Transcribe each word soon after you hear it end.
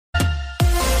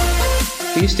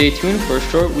Please stay tuned for a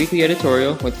short weekly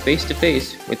editorial with Face to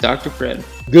Face with Dr. Fred.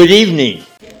 Good evening.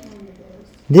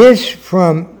 This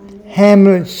from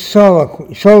Hamlet's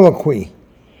Soliloquy.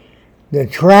 The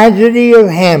Tragedy of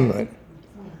Hamlet,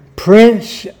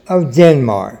 Prince of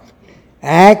Denmark,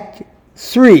 Act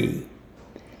 3,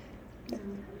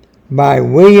 by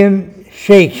William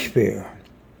Shakespeare.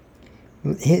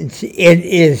 It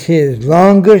is his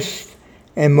longest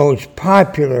and most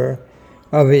popular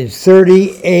of his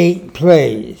 38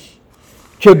 plays.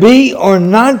 To be or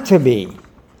not to be?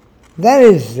 That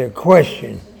is the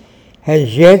question,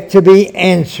 has yet to be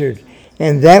answered,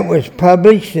 and that was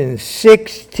published in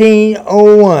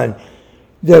 1601.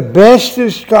 The best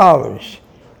of scholars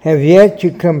have yet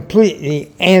to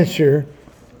completely answer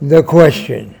the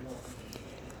question.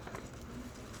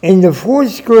 In the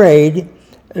 4th grade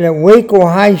at Waco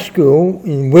High School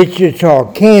in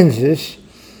Wichita, Kansas,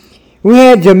 we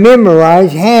had to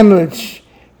memorize Hamlet's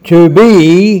to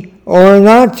be or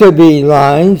not to be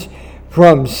lines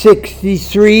from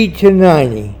 63 to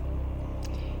 90.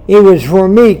 It was for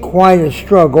me quite a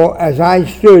struggle as I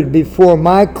stood before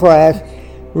my class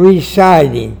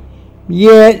reciting,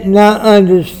 yet not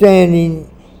understanding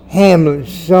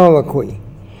Hamlet's soliloquy.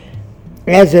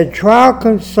 As a trial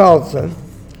consultant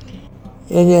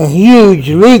in a huge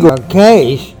legal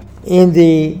case, in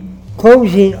the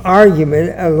closing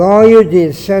argument, a lawyer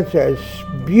did such a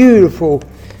beautiful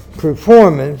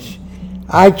performance.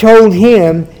 I told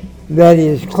him that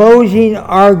his closing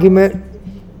argument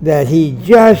that he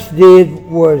just did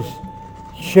was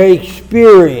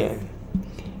Shakespearean,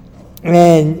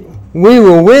 and we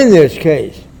will win this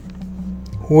case,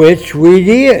 which we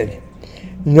did.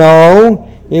 No,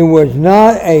 it was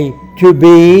not a to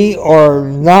be or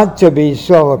not to be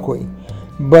soliloquy,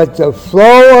 but the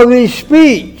flow of his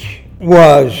speech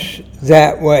was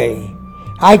that way.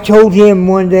 I told him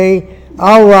one day,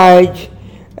 I'll write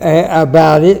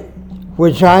about it,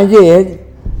 which I did,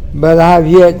 but I've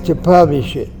yet to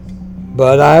publish it.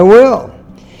 But I will.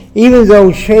 Even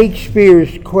though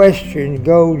Shakespeare's question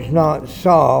goes not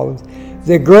solved,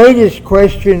 the greatest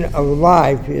question of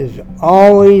life is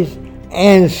always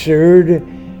answered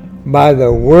by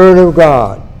the Word of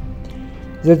God.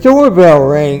 The doorbell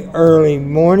rang early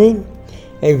morning.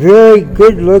 A very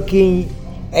good-looking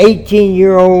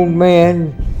 18-year-old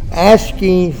man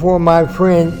asking for my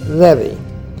friend Levy.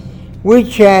 We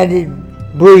chatted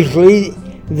briefly.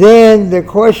 Then the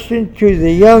question to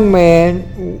the young man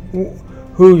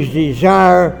whose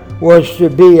desire was to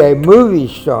be a movie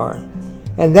star.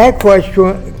 And that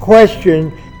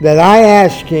question that I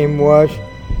asked him was,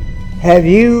 have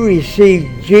you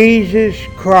received Jesus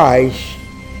Christ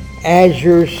as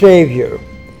your Savior?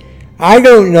 I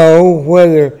don't know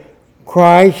whether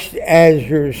Christ as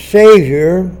your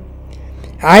Savior,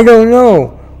 I don't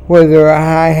know whether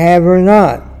I have or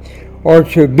not, or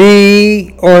to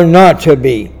be or not to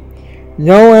be.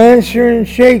 No answer in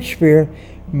Shakespeare,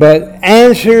 but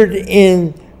answered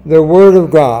in the Word of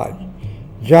God.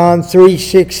 John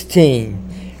 3:16.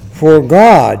 For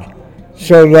God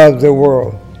so loved the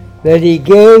world, that he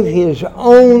gave his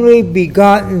only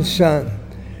begotten Son,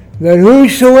 that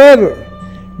whosoever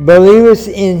believeth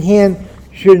in him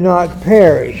should not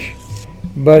perish,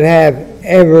 but have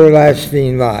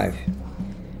everlasting life.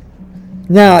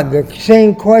 Now, the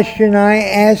same question I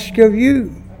ask of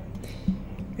you,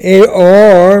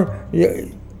 or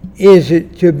is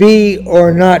it to be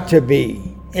or not to be?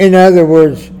 In other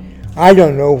words, I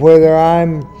don't know whether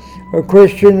I'm a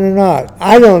Christian or not.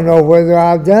 I don't know whether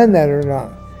I've done that or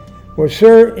not. Well,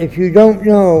 sir, if you don't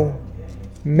know,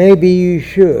 maybe you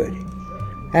should.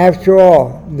 After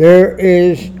all, there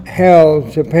is hell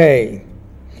to pay.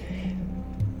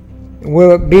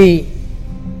 Will it be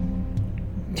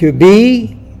to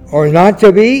be or not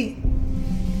to be?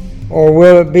 Or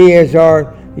will it be, as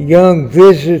our young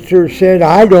visitor said,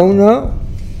 I don't know?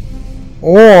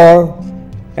 Or,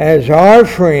 as our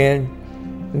friend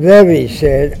Levy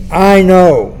said, I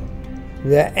know.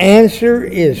 The answer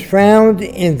is found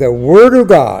in the Word of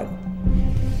God.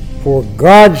 For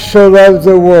God so loved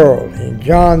the world, in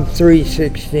John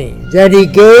 3:16, that he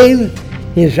gave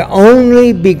his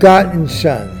only begotten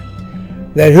Son,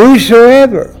 that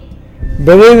whosoever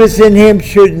believeth in him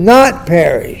should not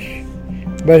perish,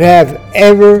 but have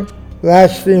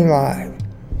everlasting life.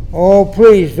 Oh,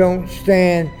 please don't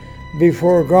stand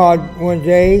before God one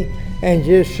day and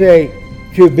just say,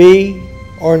 to be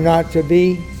or not to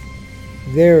be.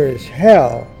 There is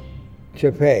hell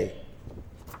to pay.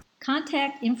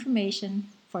 Contact information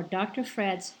for Dr.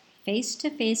 Fred's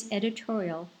face-to-face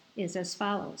editorial is as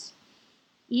follows.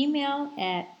 Email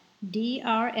at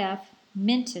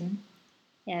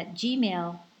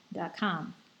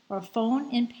drfminton@gmail.com or phone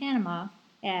in Panama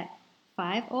at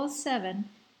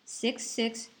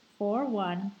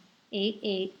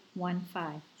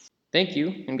 507-6641-8815. Thank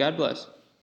you, and God bless.